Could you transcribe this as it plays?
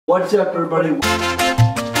What's up, everybody?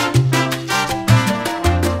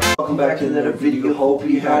 Welcome back to another video. Hope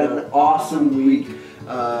you had an awesome week.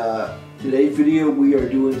 Today's video we are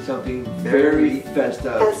doing something very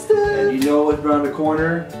festive. And you know what's around the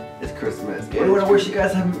corner? It's Christmas. We want to wish you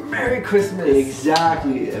guys a Merry Christmas.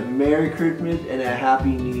 Exactly. A Merry Christmas and a Happy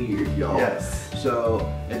New Year, y'all. Yes.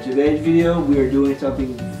 So, in today's video, we are doing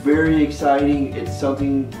something very exciting. It's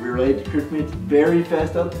something related to Christmas, very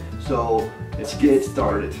festive. So, let's get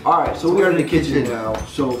started. Alright, so we are in the kitchen now.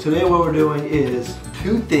 So, today what we're doing is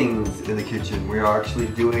two things in the kitchen. We are actually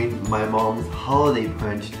doing my mom's holiday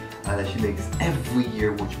punch that she makes every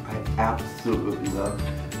year, which I absolutely love.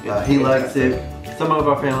 He likes it. Some of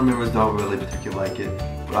our family members don't really particularly like it,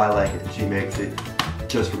 but I like it. She makes it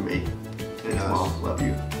just for me. Thanks, Mom. Love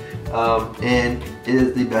you. And it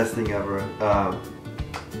is the best thing ever.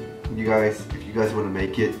 You guys, if you guys want to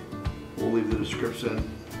make it, we'll leave the description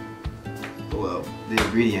below. The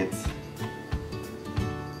ingredients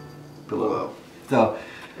below. So,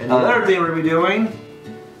 and the other thing we're going to be doing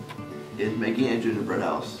is making a gingerbread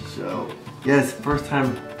house. So, yes, first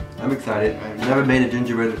time. I'm excited. I've never made a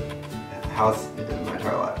gingerbread house in my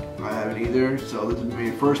entire life. I haven't either, so this is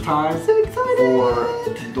my first time. So excited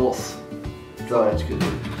for adults. So it's good.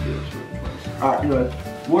 Alright, anyway,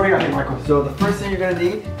 what do you got here, Michael? So the first thing you're gonna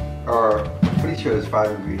need are, I'm pretty sure there's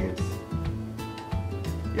 5 ingredients.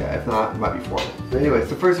 Yeah, if not, it might be 4. So anyways,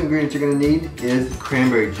 the first ingredient you're gonna need is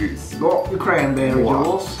cranberry juice. Oh, the cranberry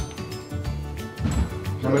juice.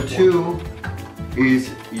 Number 2 is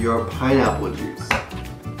your pineapple juice.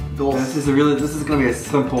 This is gonna be a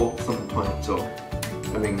simple punch, so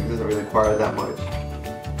I mean it doesn't really require that much.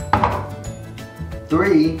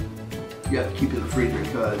 3, you have to keep it in the freezer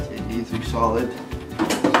because it needs to be solid.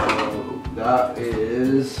 So that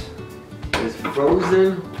is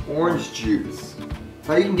frozen orange juice.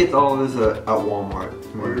 Now you can get all of this at Walmart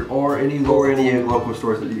or any local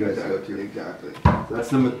stores that you guys go to. Exactly. So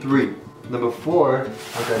that's number 3. Number 4,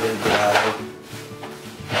 which I didn't get out of,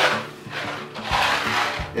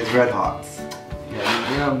 is Red Hots.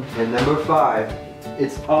 Yeah. And number 5,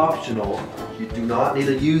 it's optional. You do not need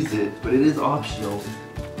to use it, but it is optional.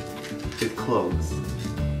 It's cloves.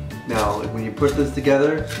 Now, when you put this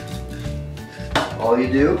together, all you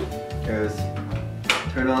do is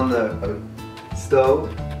turn on the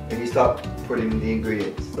stove and you start putting the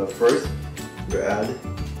ingredients. So first, you add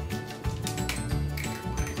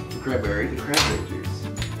the cranberry juice.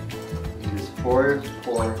 You just pour.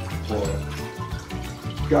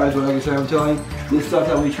 Guys, what I can say, I'm telling you, this stuff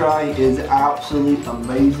that we try is absolutely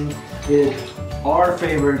amazing. It's our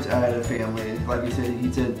favorites out of the family. Like he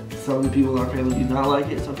said some of the people in our family do not like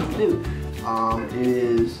it, some people do.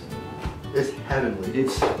 It's heavenly.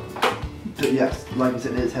 Yes, like I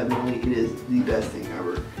said, it is heavenly. It is the best thing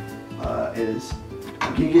ever. It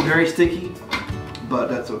can get very sticky, but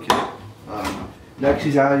that's okay. Next,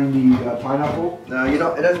 he's adding the pineapple. Now, it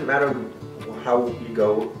doesn't matter how you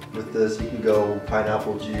go with this. You can go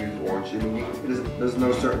pineapple juice, orange juice. I mean, there's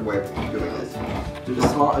no certain way of doing this.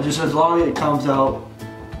 Just as long as it comes out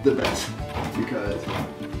the best, because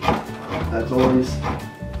that's always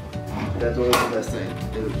the best thing.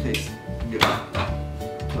 It would taste good.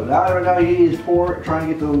 So now right now he is trying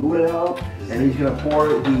to get the lid out, and he's gonna pour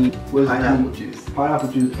the pineapple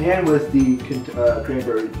juice and with the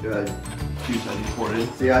cranberry juice that he poured in.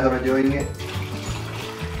 See how I'm doing it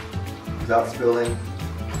without spilling.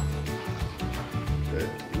 Good.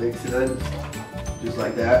 Mix it in, just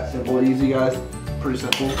like that. Simple and easy, guys. Pretty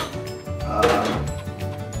simple.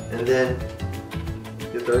 And then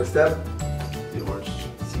the third step, the orange.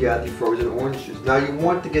 So you add the frozen orange juice. Now you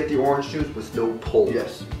want to get the orange juice with no pulp.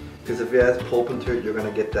 Yes. Because if it has pulp into it, you're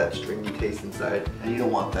gonna get that stringy taste inside. And you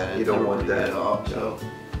don't want that. You don't want that. So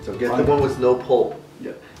get the one with no pulp.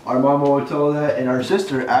 Yeah. Our mom always told that, and our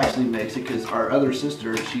sister actually makes it because our other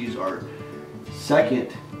sister, she's our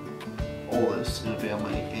second oldest in the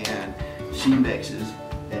family, and she mixes,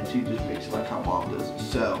 and she just makes it like how mom does it.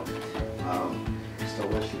 So It's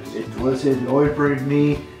delicious. It's delicious. It always brings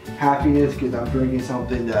me happiness because I'm drinking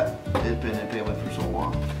something that has been in the family for so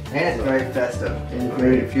long. And it's very festive. And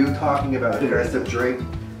if you're talking about a festive drink,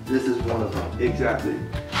 this is one of them. Exactly.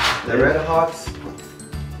 The Red Hots,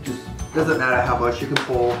 just doesn't matter how much you can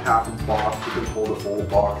pull, half a box, you can pull the full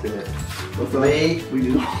box in it. But for me, we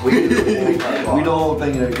do the whole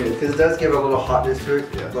thing in it. Because it does give a little hotness to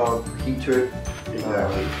it, a little heat to it.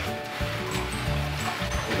 Exactly.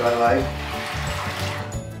 Which I like.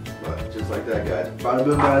 But just like that, guys. Bada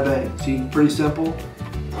boom, bada bang. See, pretty simple.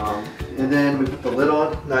 And then we put the lid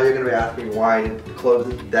on. Now you're going to be asking why I didn't put the cloves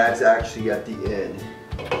in. That's actually at the end.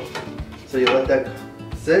 So you let that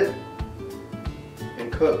sit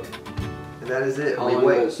and cook. And that is it. How We long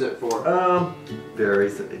wait. does it sit for?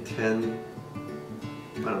 Varies. 10,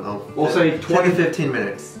 I don't know. We'll say 20 to 15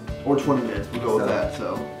 minutes. Or 20 minutes, we'll go with that,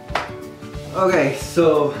 so. Okay,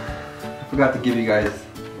 so I forgot to tell you guys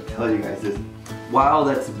this. While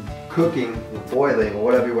that's cooking, or boiling, or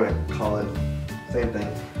whatever you want to call it, same thing.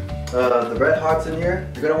 The red hot's in here,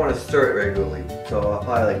 you're going to want to stir it regularly. So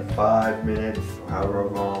probably like 5 minutes, however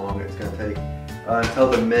long it's going to take,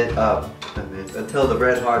 until the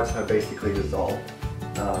red hots have basically dissolved.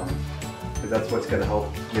 Because that's what's going to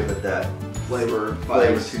help give it that Flavor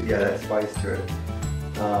to, yeah, that spice to it.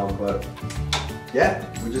 But yeah,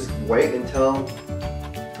 we just wait until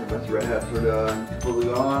pretty much the red hots are done, completely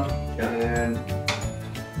gone, and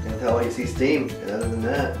until you see steam. And other than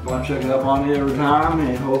that, I'm checking up on it every time,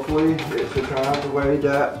 and hopefully it should turn out the way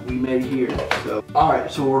that we made here. So, all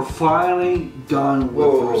right, so we're finally done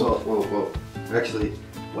with the result. Whoa. Actually,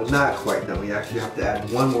 well, not quite done. We actually have to add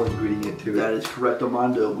one more ingredient to it. That is correct,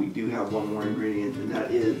 Armando. We do have one more ingredient, and that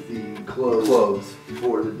is the cloves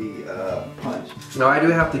for the punch. Now, I do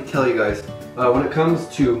have to tell you guys, when it comes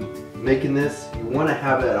to making this, you want to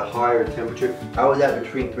have it at a higher temperature. I was at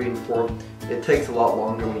between 3 and 4. It takes a lot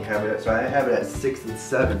longer when you have it, so I have it at 6 and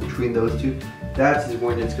 7 between those two. That's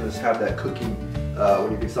when it's going to have that cooking,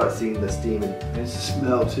 when you can start seeing the steam and it's the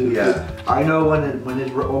smell too. Yeah. I know when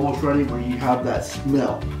it's almost ready, where you have that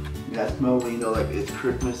smell. That smell when you know like it's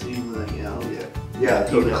Christmassy, like, you know, yeah.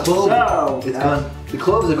 So the cloves, the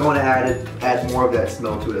cloves are going to add more of that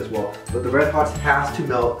smell to it as well. But the red hots has to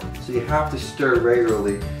melt, so you have to stir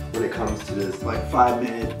regularly when it comes to this. Like 5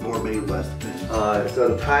 minutes, or maybe less. So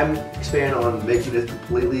the time span on making this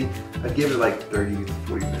completely, I'd give it like 30 to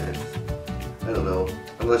 40 minutes. I don't know,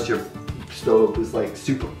 unless your stove is like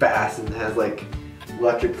super fast and has like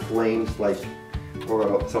electric flames, like,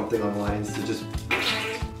 or something on lines to just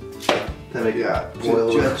make it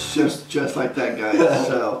boil. Just like that, guys.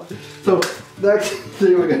 So next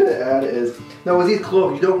thing we're gonna add is, now with these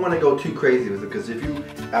cloves, you don't want to go too crazy with it, because if you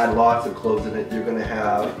add lots of cloves in it, you're gonna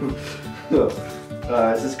have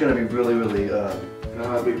it's just gonna be really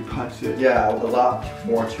big punch it. yeah, a lot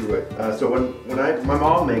more to it. So when my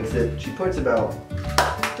mom makes it, she puts about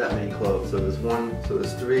that many cloves. So there's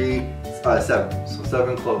 3, 7. So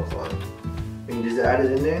 7 cloves on it. And you just add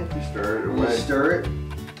it in there. You stir it away. You stir it.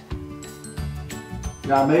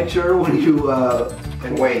 Now make sure when you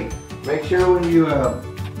And wait. Make sure when you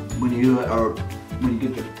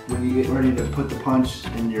get ready to put the punch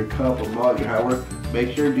in your cup or mug or however,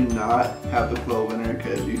 make sure do not have the clove in there,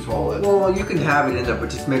 because you swallow it. Well, you can have it in there, but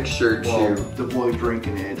just make sure to avoid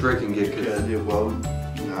drinking it. Because it will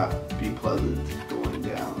not be pleasant going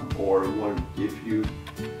down, or if you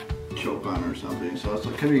choke on it or something. So it's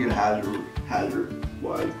kind of a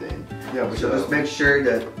hazard-wise thing. Yeah, but so just make sure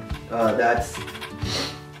that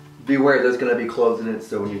be aware there's going to be cloves in it,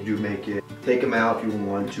 so when you do make it, take them out if you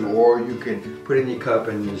want to, or you can put it in your cup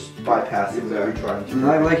and just bypass it whenever you're trying to.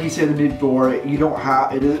 Like you said before, you don't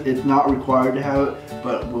have it's not required to have it,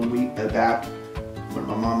 but when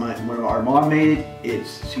our mom made it,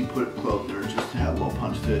 she put cloves in there just to have a little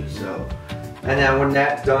punch to it. So, and then when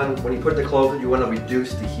that's done, when you put the cloves in, you want to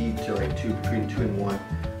reduce the heat to like between 2 and 1,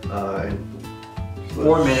 and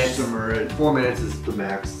 4 minutes. 4 minutes is the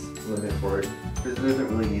max limit for it. It doesn't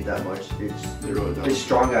really need that much. It's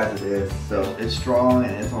strong as it is. So it's strong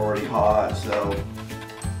and it's already hot. So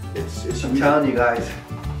I'm telling you guys,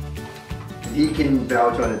 he can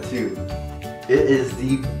vouch on it too. It is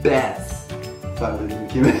the best.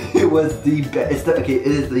 It was the best. It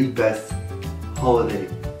is the best holiday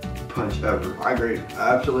punch ever. I agree.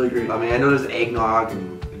 I absolutely agree. I mean, I know there's eggnog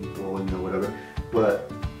and whatever, but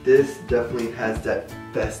this definitely has that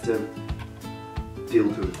festive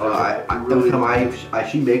feel to it. Every time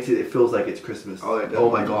she makes it, it feels like it's Christmas. Oh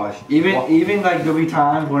my gosh. Even like there'll be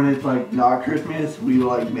times when it's like not Christmas, we will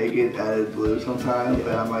like make it as blue sometimes, and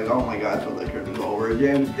I'm like, oh my god, it feels like Christmas all over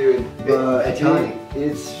again. Dude, I tell you,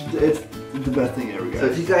 it's the best thing ever, guys. So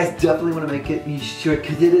if you guys definitely want to make it, you should,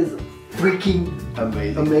 because it is freaking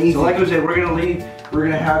amazing. So like I said, we're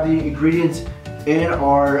gonna have the ingredients in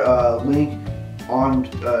our link on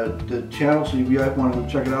the channel, so if you guys want to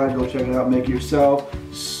check it out, go check it out, make it yourself.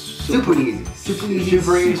 Super easy, super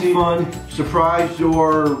fun. Surprise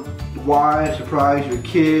your wife, surprise your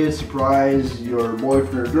kids, surprise your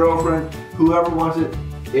boyfriend or girlfriend, whoever wants it.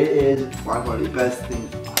 It is by far the best thing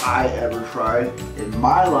I ever tried in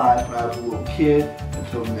my life when I was a little kid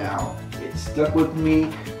until now. It stuck with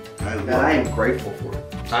me, and I am grateful for it.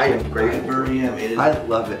 I am grateful. I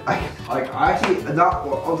love it. I'll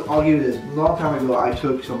give you this. A long time ago, I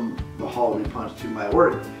took some holiday punch to my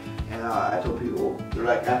work, And I told people, they're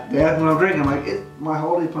like, they ask me what I'm drinking. I'm like, it's my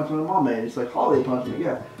holiday punch my mom made. It's like holiday punch. I'm like,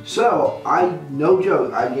 yeah. So no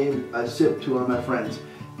joke, I gave a sip to one of my friends,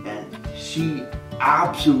 and she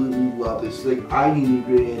absolutely loved this. Like, I need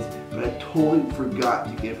ingredients, but I totally forgot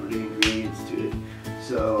to give her the ingredients to it.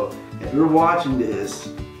 So if you're watching this,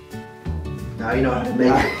 now you know how to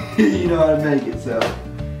make it. You know how to make it. So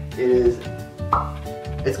it is.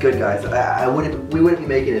 It's good, guys. We wouldn't be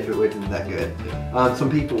making it if it wasn't that good.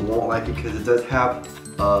 Some people won't like it because it does have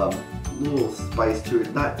a little spice to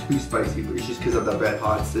it. Not too spicy, but it's just because of the red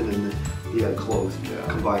hots and then the cloves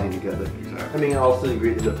combining together. Exactly. I mean, also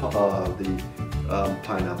ingredient the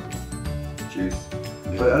pineapple juice.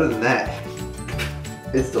 Yeah. But other than that,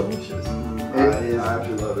 it's delicious. I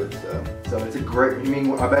absolutely love it. So it's a great. I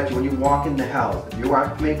mean, I bet you when you walk in the house, if your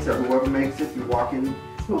wife makes it, or whoever makes it, you walk in.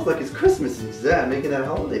 It smells like it's Christmas instead, making that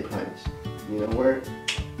holiday punch. You know where?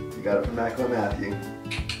 You got it from Michael and Matthew.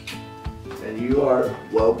 And you are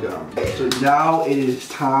welcome. So now it is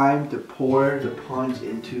time to pour the punch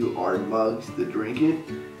into our mugs to drink it.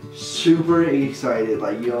 Super excited,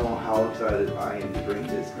 like you don't know how excited I am to drink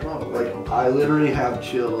this. Like I literally have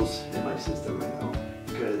chills in my system right now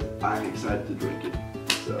because I'm excited to drink it.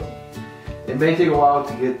 So it may take a while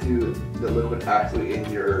to get to the liquid actually in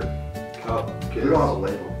your cup. We don't have a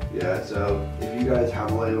label. Yeah, so if you guys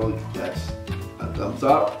have a label, that's a thumbs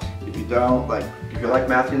up. If you don't, like, if you're like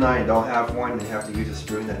Matthew and I and don't have one, and you have to use a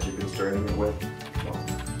spoon that you've been stirring it with, well,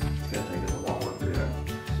 it's gonna take us a long one for you.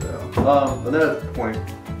 So, another point,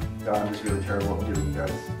 I'm just really terrible at giving you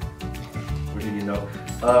guys what you need to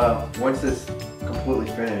know. Once it's completely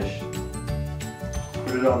finished,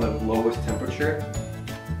 put it on the lowest temperature,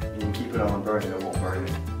 and you keep it on burn, it won't burn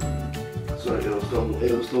it. So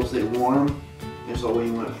it'll still stay warm, and so when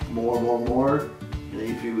you want more, and then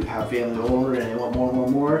if you have family over and they want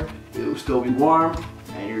more, it will still be warm,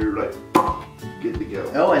 and you're like good to go.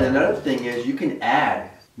 Oh, and another thing is you can add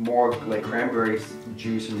more like cranberry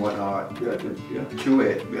juice and whatnot to it. Yeah.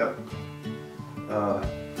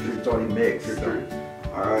 It's already mixed. Sure.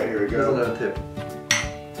 All right, here we Here's go. another tip.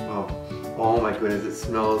 Oh my goodness! It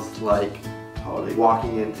smells like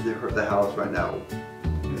walking into the house right now.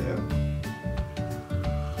 Yeah.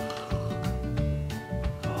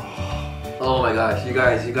 Oh my gosh, you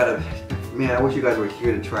guys, you gotta, man, I wish you guys were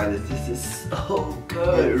here to try this. This is so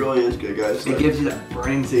good. It really is good, guys. It gives you that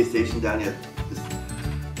burning sensation down here.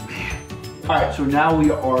 Man. Alright, so now we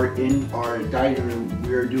are in our dining room.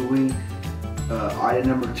 We are doing item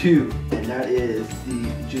number 2, and that is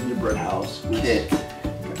the gingerbread house. Kit.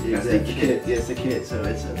 It's a kit. It's a kit, so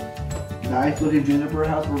it's a nice looking gingerbread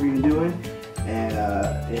house we're going to be doing.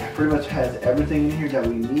 And it pretty much has everything in here that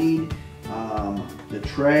we need. The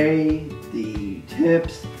tray, the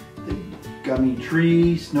tips, the gummy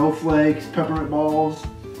tree, snowflakes, peppermint balls,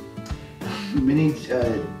 mini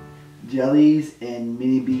jellies, and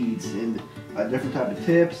mini beads, and a different type of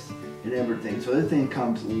tips and everything. So this thing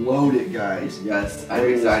comes loaded, guys. Yes, I'm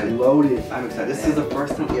excited. Loaded. I'm excited. This is the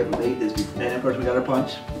first time we ever made this before. And of course we got our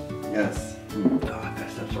punch. Yes.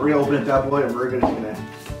 So we're gonna open it that boy, and we're gonna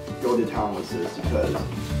go to town with this because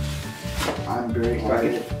I'm very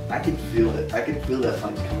excited. I can feel it. I can feel that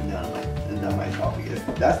punch coming down my esophagus.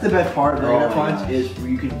 That's the best part of that punch gosh. is where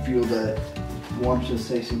you can feel the warm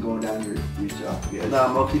sensation going down your esophagus. No,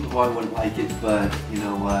 most people probably wouldn't like it, but you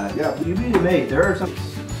know what? Yeah, but you made it made. There are some.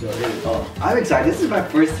 So here we go. I'm excited. This is my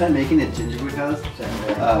first time making a gingerbread house.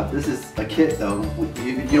 This is a kit though.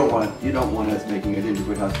 You don't want us making a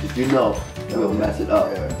gingerbread house because you know we'll mess it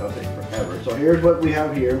up. Yeah, it'll take forever. So here's what we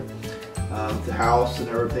have here. The house and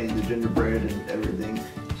everything, the gingerbread and everything.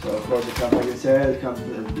 So of course it comes, like I said, it comes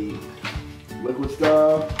in the liquid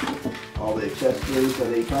stuff, all the accessories that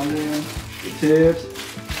they come in, the tips,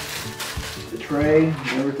 the tray,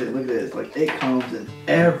 and everything. Look at this, like it comes in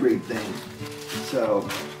everything. So,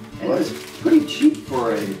 and it's pretty cheap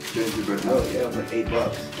for a gingerbread house. Oh yeah, it was like $8.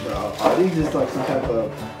 So I think it's like some type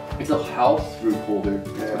of. It's a house roof holder.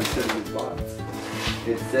 Yeah. It says in this box.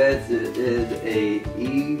 It says it is a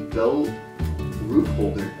E-belt roof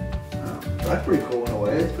holder. That's pretty cool in a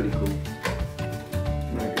way. It's pretty cool.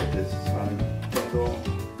 I'm gonna get this tingle.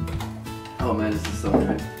 Oh man, this is so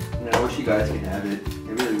good. And I wish you guys could have it.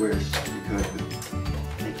 I really wish you could, but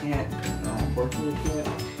they can't. No, unfortunately we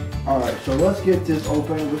can't. Alright, so let's get this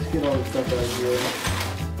open. Let's get all the stuff out of here.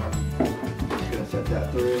 Just gonna set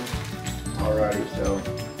that through. Alrighty, so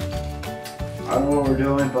I don't know what we're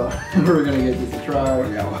doing, but we're gonna get this a try.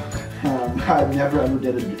 I've never ever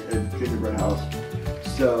did a gingerbread house.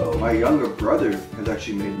 So my younger brother has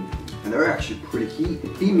actually made, and they're actually pretty.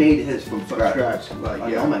 He made his from scratch.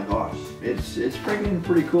 Like, yeah. Oh my gosh, it's freaking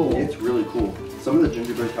pretty cool. It's really cool. Some of the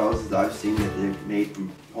gingerbread houses I've seen that they've made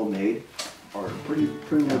from homemade are Pretty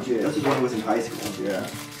legit. This is when I was in high school. Yeah.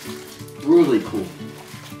 Really cool.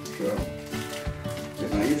 So.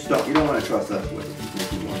 You don't want to trust us with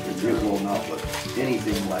making one because it will not look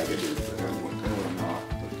anything like it is. It will not.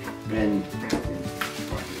 And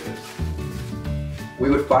we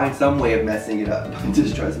would find some way of messing it up.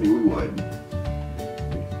 Just trust me, we would.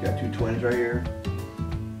 Got two twins right here.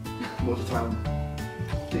 Most of the time,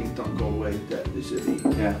 things don't go the way that they should be.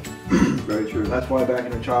 Yeah, very true. That's why back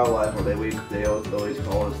in the child life, or they always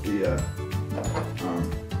call us the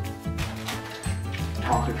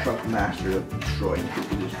Tonka truck master of destroying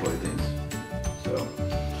people, destroy things. So,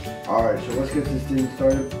 all right, so let's get this thing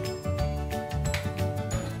started.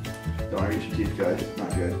 Don't use your teeth, guys. It's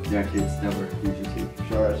not good. Yeah, kids never use your teeth.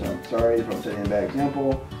 Sorry if I'm setting a bad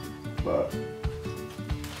example, but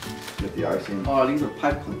get the icing. Oh, these are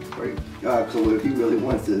pipe cleaners, right? So if he really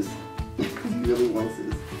wants this, he really wants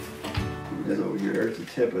this. It's over here. There's the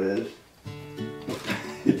tip of this.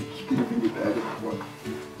 How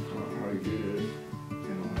do you do this?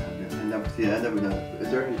 I never done it. Is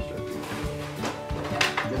there any instructions?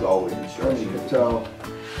 There's always instructions. So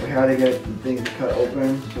we had to get the things cut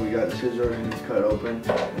open. So we got the scissors and just cut it open.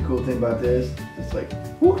 The cool thing about this, it's like,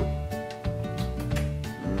 whoo.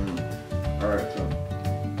 Alright, so.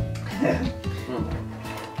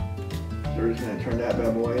 So we're just gonna turn that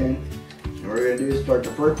bad boy in. And what we're gonna do is start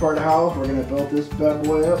the first part of the house. We're gonna build this bad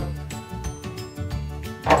boy up.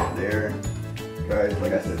 There. Guys,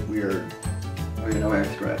 like I said, we're no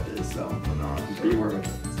expert at this, so no, be worth it.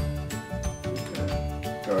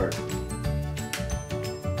 Start.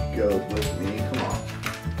 Goes with me. Come on.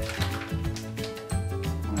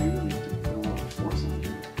 Oh, you really don't want to force it.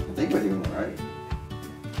 I think we're doing it right.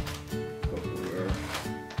 Go for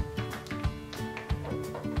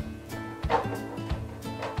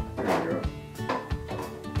there we go.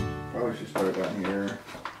 Probably should start down here.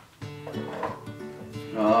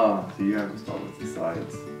 Ah, so you have to start with the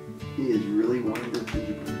sides. He is really wanting this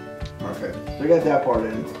gingerbread. Okay, so we got that part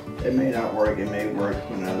in. It may not work, it may work,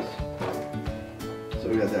 who knows. So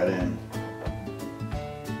we got that in.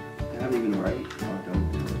 Not even right. Oh, don't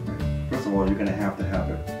do it right. First of all, you're gonna have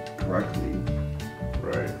it correctly.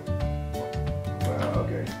 Right. Wow,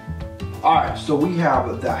 okay. Alright, so we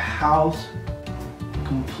have the house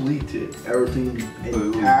completed. Everything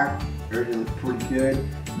intact. Everything looks pretty good.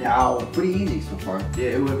 Now, Pretty easy so far.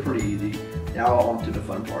 yeah, it was pretty easy. Now on to the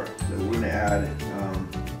fun part. So we're gonna add,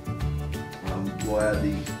 we'll add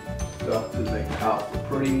the stuff to make the house look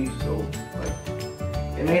pretty. So like,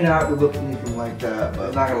 it may not look anything like that, but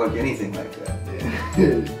It's not gonna look anything like that.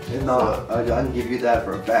 it's not. I can give you that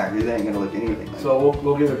for a fact. It ain't gonna look anything like that. So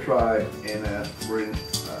we'll give it a try, and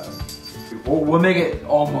we'll make it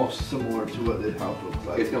almost similar to what this house looks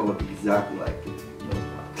like. It's gonna look exactly like it.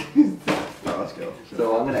 No, let's go.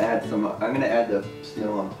 So I'm gonna add the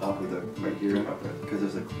snow on top of right here, because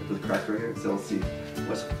there's a crack right here. So let's see.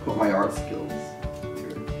 Let's put my art skills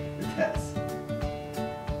here. The test.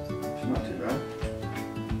 It's not too bad.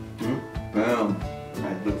 Boom.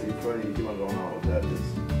 Alright, looks pretty funny. You keep on going on with that.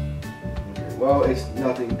 Okay. Well, it's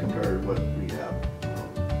nothing compared to what we have,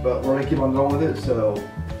 but we're gonna keep on going with it. So,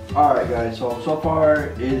 all right, guys. So far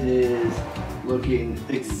it is looking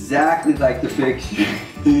Exactly like the picture.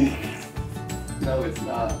 No, it's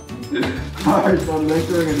not. Alright, so the next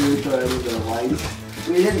thing we're gonna do is try to look at the lights.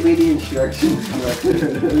 We didn't read the instructions correctly.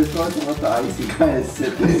 We're supposed to let the icy kind of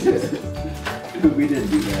sit there. We didn't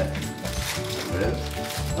do that.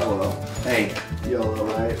 Oh well. Hey. Yellow,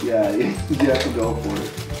 right? Yeah, you have to go for it.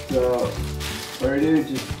 So, what we're gonna do is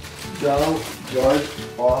just jars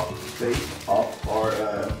off, face off our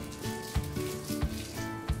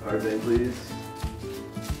thing, please.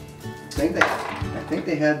 I think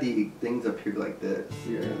they had the things up here like this.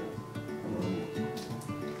 Yeah.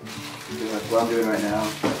 That's what I'm doing right now.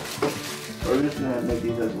 We're just gonna make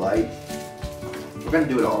these as lights. We're gonna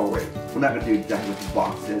do it all the way. We're not gonna do exactly what the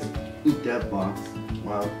box says. Eat that box.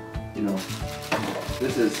 Wow. You know,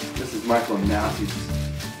 this is Michael Massey's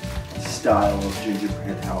style of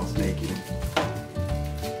gingerbread house making.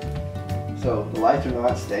 So the lights are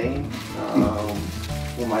not staying.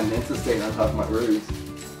 Well, my mints are staying on top of my roofs.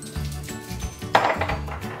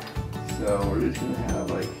 So we're just gonna have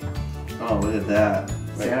like, oh, look at that.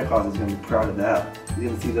 Santa Claus is gonna be proud of that. He's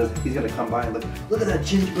gonna see those. He's gonna come by and look at that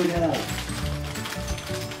gingerbread house.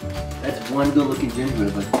 That's one good-looking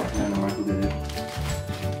gingerbread. Like, I know Michael did it.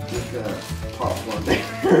 just pop one there.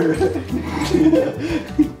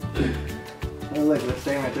 Oh, look, they're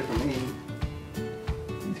staying right there for me.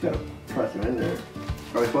 You just gotta press them in there.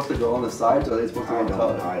 Are they supposed to go on the sides or are they supposed to go on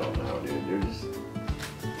top? I don't know, dude. They're just.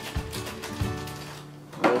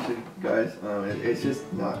 honestly, guys, it's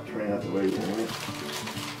just not turning out the way you want it.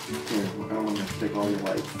 Here, I don't want to stick all your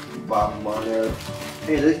like bottom on there.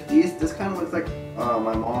 Hey, this kind of looks like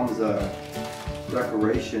my mom's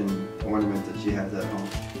decoration ornament that she has at home.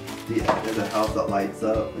 There's a house that lights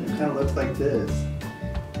up, and it kind of looks like this.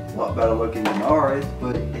 A lot better looking than ours,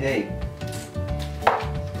 but hey.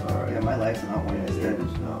 Alright, yeah, my light's not wanting to stay. It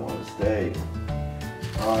does not want to stay.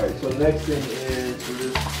 Alright, so the next thing is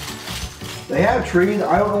they have trees.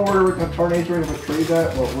 I don't know where we're gonna turn nature into trees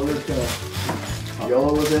at, but we're just gonna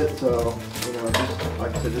YOLO with it. So, you know, just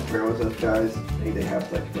like I said, just bear with us, guys. They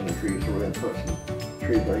have like some trees, so we're gonna put some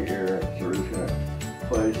trees right here. So we're just gonna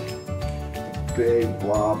place a big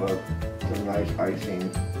blob of some nice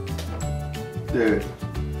icing. Dude,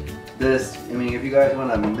 this, I mean, if you guys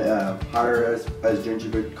want to hire us as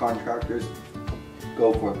gingerbread contractors,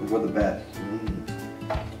 go for it. We're the best.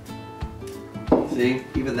 See,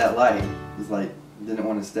 even that light is like, didn't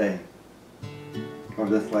want to stay. Or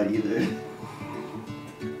this light either.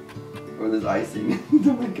 Or this icing.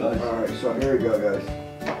 Oh my gosh. Alright, so here we go, guys.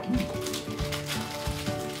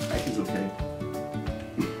 Icing's okay.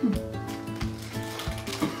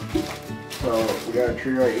 So, we got a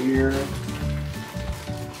tree right here.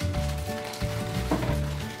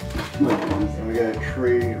 And we got a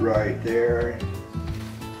tree right there.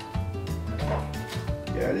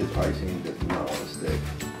 Yeah, this icing does not want to stick.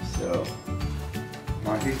 So,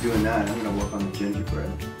 while he's doing that, I'm going to work on the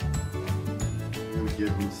gingerbread. I'm going to give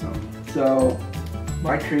him some. So,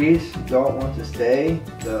 my trees don't want to stay.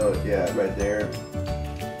 So, yeah, right there.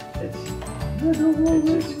 It's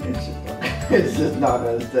just not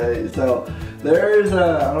going to stay. So, there's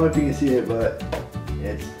I don't know if you can see it, but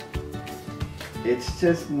it's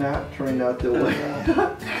just not turning out the way.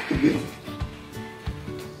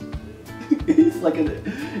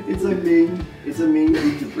 It's a mean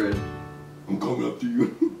gingerbread. I'm coming after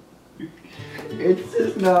you. It's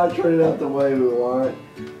just not turning out the way we want.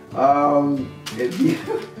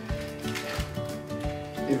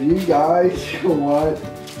 If you guys want,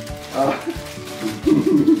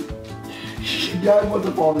 you guys want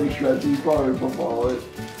to follow the instructions, you probably will follow it.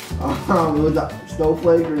 With the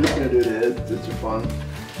snowflake, we're just gonna do this just for fun.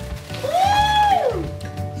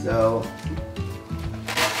 So.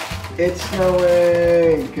 It's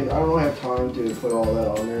snowing! Because I don't have time to put all that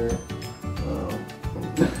on there.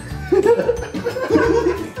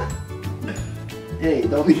 Hey,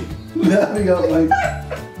 don't be laughing out like...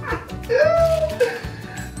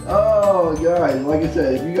 Oh, guys, like I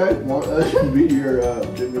said, if you guys want us to be your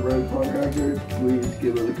gingerbread contractor, please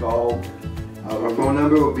give us a call. Our phone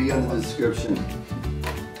number will be in the description.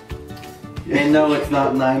 And no, it's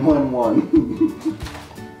not 911.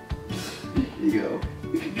 Here you go.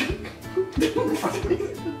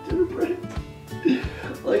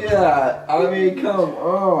 Look at that. I mean, come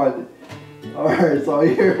on. Alright, so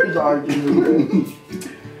here's our gingerbread. I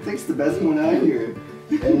think it's the best one out here.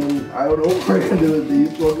 And I don't know what we're going to do with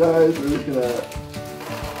these little guys. We're just going to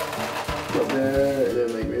put there and then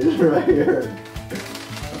like this right here.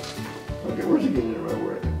 Okay, where's the getting it right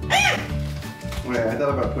where? Wait, I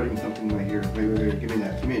thought about putting something right here. Wait, give me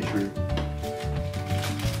that. Give me a tree.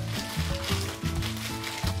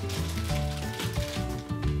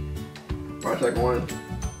 Watch like one,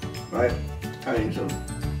 right? I think so.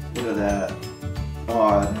 Look at that.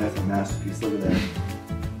 Oh, that's a masterpiece. Look at that.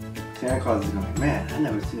 Santa Claus is going like, man, I've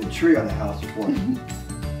never seen a tree on the house before.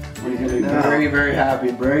 We're going to be very, very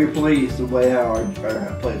happy, very pleased the way how our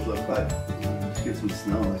place looks like. Let's get some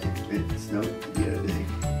snow. Like it snowed the other day.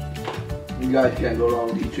 You guys can't go wrong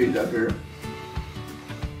with these trees up here.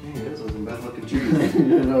 Man, those are some bad looking trees.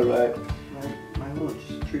 You know, right? My little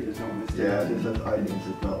tree doesn't want to stay. Yeah, it says I think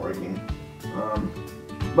it's not working.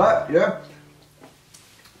 But yeah,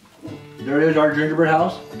 there it is, our gingerbread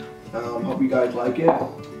house. Hope you guys like it.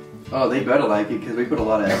 Oh, they better like it because we put a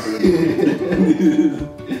lot of effort in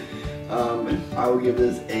it. I will give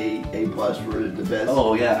this A+ for the best.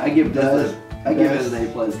 Oh yeah, I give this. I give it an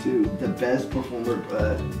A+ too. The best performer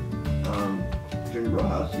gingerbread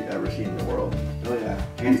house you ever seen in the world. Oh yeah,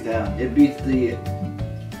 hands down. It beats the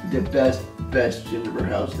best gingerbread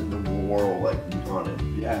house in the world, like on it.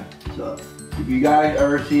 Yeah. So if you guys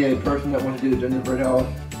ever see a person that wants to do a gingerbread house,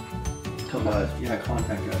 come on. Yeah,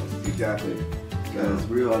 contact us. Exactly. Because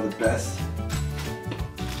we are the best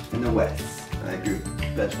in the West. I agree.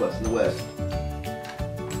 Best West in the West.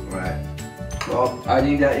 Alright. Well, I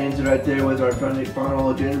think that ends it right there with our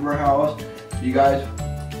final gingerbread house. If you guys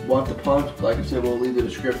want the punch, like I said, we'll leave the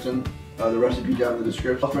description, the recipe down in the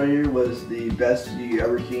description. Right here was the best you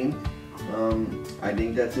ever seen. I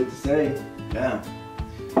think that's it to say. Yeah.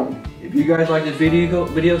 If If you guys like this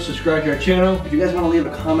video, subscribe to our channel. If you guys want to leave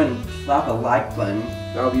a comment and slap a like button,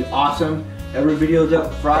 That would be awesome. Every video's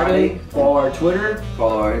up Friday. Follow our Twitter.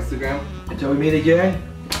 follow our Instagram. Until we meet again.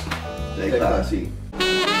 Stay classy.